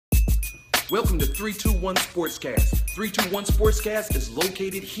Welcome to 321 Sportscast. 321 Sportscast is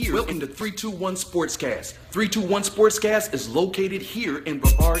located here. Welcome to 321 Sportscast. 321 Sportscast is located here in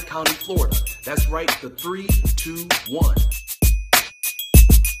Brevard County, Florida. That's right, the 321.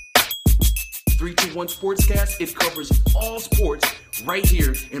 321 Sportscast, it covers all sports right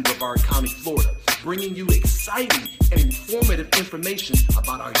here in Brevard County, Florida, bringing you exciting and informative information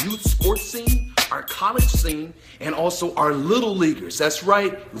about our youth sports scene, our college scene, and also our little leaguers. That's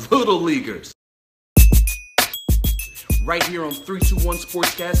right, little leaguers. Right here on 321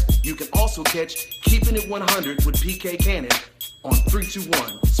 Sportscast, you can also catch Keepin' It 100 with PK Cannon on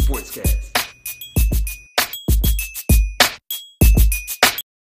 321 Sportscast.